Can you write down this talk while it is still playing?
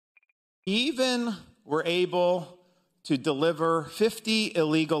Even were able to deliver 50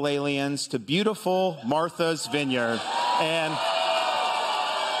 illegal aliens to beautiful Martha's Vineyard. And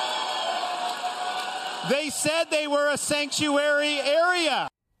they said they were a sanctuary area.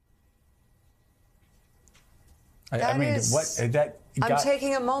 I'm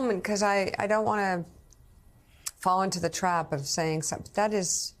taking a moment because I don't want to fall into the trap of saying something. That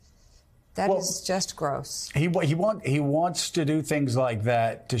is just gross. He wants to do things like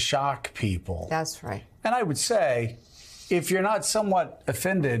that to shock people. That's right. And I would say, if you're not somewhat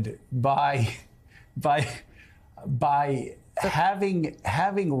offended by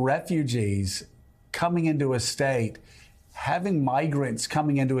having refugees coming into a state, having migrants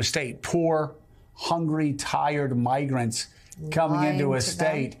coming into a state, poor, hungry, tired migrants coming into a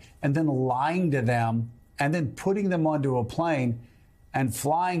state, and then lying to them, and then putting them onto a plane and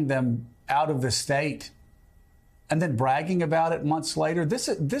flying them out of the state, and then bragging about it months later. This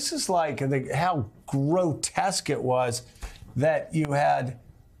is like how grotesque it was that you had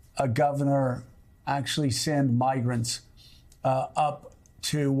a governor actually send migrants up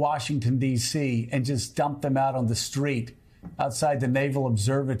to Washington, D.C. and just dump them out on the street outside the Naval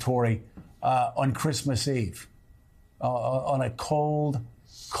Observatory on Christmas Eve, on a cold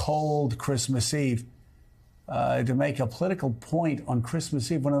Christmas Eve. To make a political point on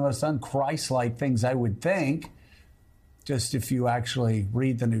Christmas Eve, one of the most un-Christ-like things I would think, just if you actually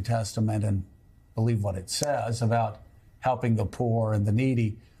read the New Testament and believe what it says about helping the poor and the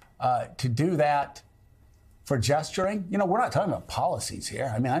needy, to do that for gesturing. You know, we're not talking about policies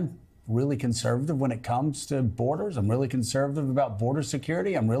here. I mean, I'm really conservative when it comes to borders. I'm really conservative about border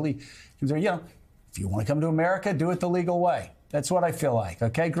security. I'm really conservative. You know, if you want to come to America, do it the legal way. That's what I feel like.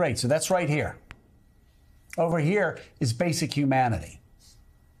 Okay, great. So that's right here. Over here is basic humanity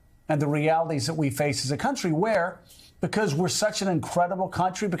and the realities that we face as a country where, because we're such an incredible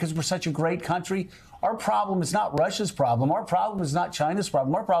country, because we're such a great country, our problem is not Russia's problem. Our problem is not China's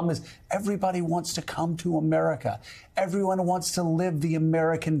problem. Our problem is everybody wants to come to America. Everyone wants to live the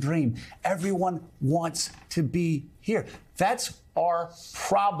American dream. Everyone wants to be here. That's our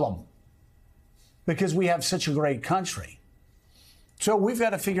problem because we have such a great country. So we've got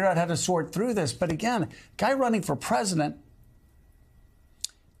to figure out how to sort through this. But again, guy running for president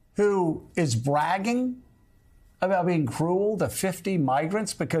who is bragging about being cruel to 50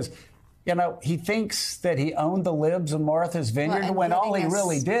 migrants because, you know, he thinks that he owned the libs in Martha's Vineyard when all he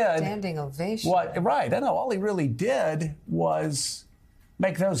really did... Standing ovation. Right, I know. All he really did was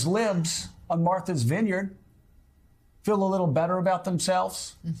make those libs on Martha's Vineyard feel a little better about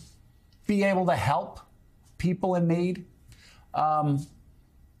themselves, be able to help people in need.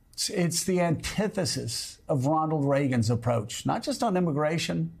 It's the antithesis of Ronald Reagan's approach, not just on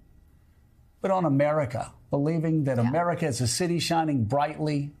immigration, but on America, believing that America is a city shining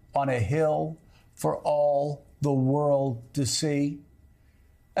brightly on a hill for all the world to see.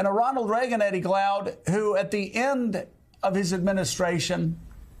 And a Ronald Reagan, Eddie Glaude, who at the end of his administration,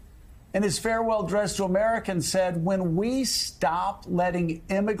 in his farewell address to Americans, said, when we stop letting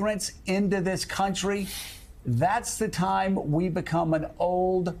immigrants into this country, that's the time we become an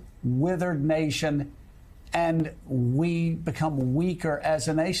old, withered nation and we become weaker as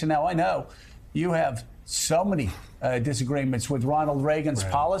a nation. Now, I know you have so many disagreements with Ronald Reagan's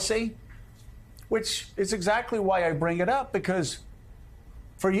policy, which is exactly why I bring it up, because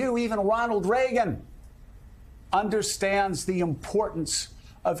for you, even Ronald Reagan understands the importance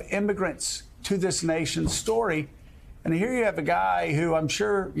of immigrants to this nation's story. And here you have a guy who I'm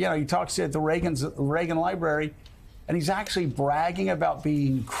sure, you know, he talks at the Reagan Library, and he's actually bragging about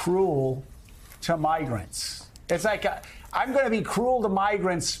being cruel to migrants. It's like, I'm going to be cruel to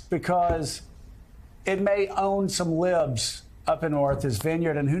migrants because it may own some libs up in Martha's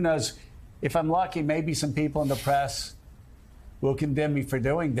Vineyard. And who knows, if I'm lucky, maybe some people in the press will condemn me for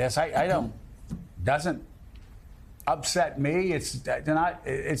doing this. Doesn't upset me.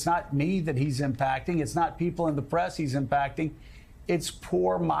 It's not me that he's impacting. It's not people in the press he's impacting. It's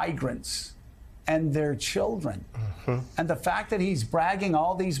poor migrants and their children. And the fact that he's bragging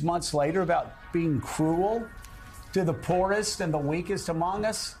all these months later about being cruel to the poorest and the weakest among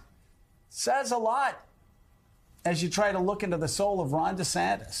us says a lot as you try to look into the soul of Ron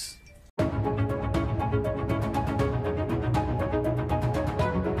DeSantis.